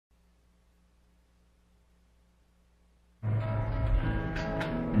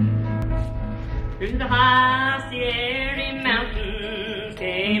Through the high Sierra Mountains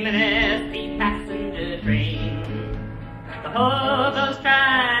came an SP passenger train. The hobos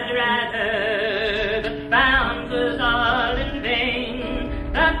tried to ride her, but bound was all in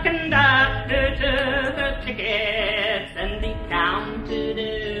vain. The conductor took her tickets and he counted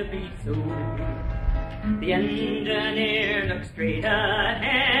every soul. The engineer looked straight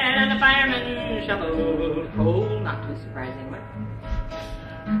ahead and the fireman shoveled coal, not too surprisingly.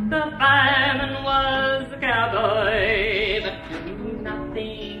 The fireman was a cowboy, but do not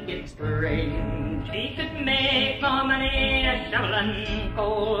think it strange. He could make more money shoveling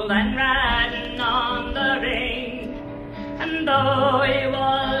coal than riding on the range. And though he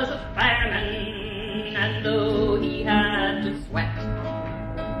was a fireman, and though he had to sweat,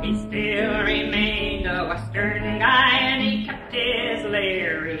 he still remained a Western guy, and he kept his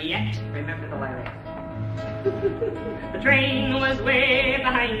Lariat. Remember the Lariat? The train was way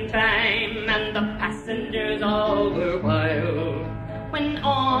behind time, and the passengers all were wild, when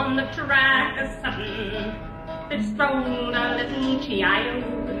on the track a sudden there strolled a little child.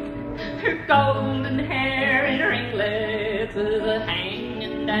 Her golden hair in ringlets was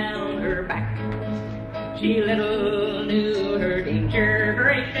hanging down her back. She little knew her danger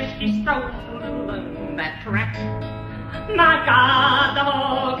great as she strolled along that track. My God, the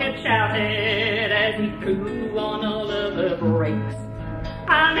hog had shouted as he threw on all of the brakes.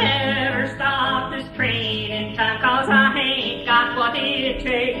 I'll never stop this train in time, 'cause I ain't got what it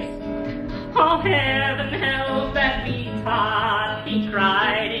takes. Oh, heaven help that retard, he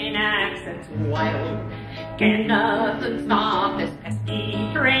cried in accents wild. Can nothing stop this pesky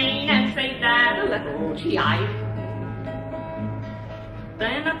train and save that little child?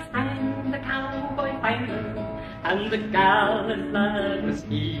 Then up sprang the cowboy fireman, and the gal as blood was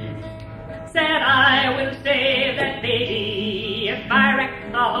he. Said, I will save that baby if I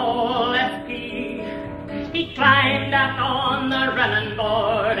wreck the whole SP. He climbed out on the running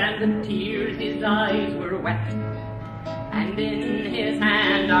board, and with tears his eyes were wet. And in his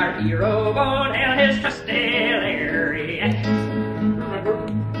hand our hero gold held his trusty Lariat.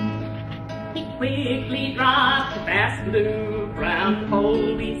 He quickly dropped the fast blue brown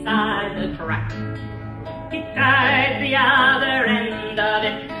pole beside the track. He tied the other end of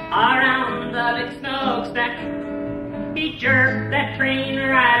it around the big smokestack. He jerked that train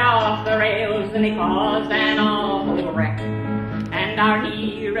right off the rails, and he caused an awful wreck. And our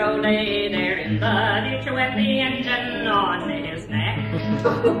hero lay there in the ditch with the engine on his neck.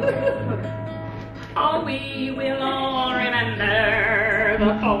 Oh, we will all remember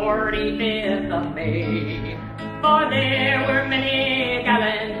the 45th of May, for there were many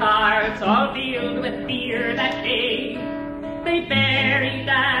gallant hearts all filled with fear that day. They buried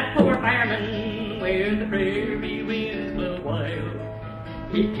that poor fireman where the prairie winds blow wild.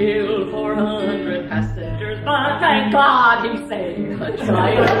 He killed 400 passengers, but thank God he saved a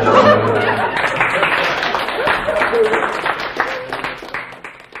child.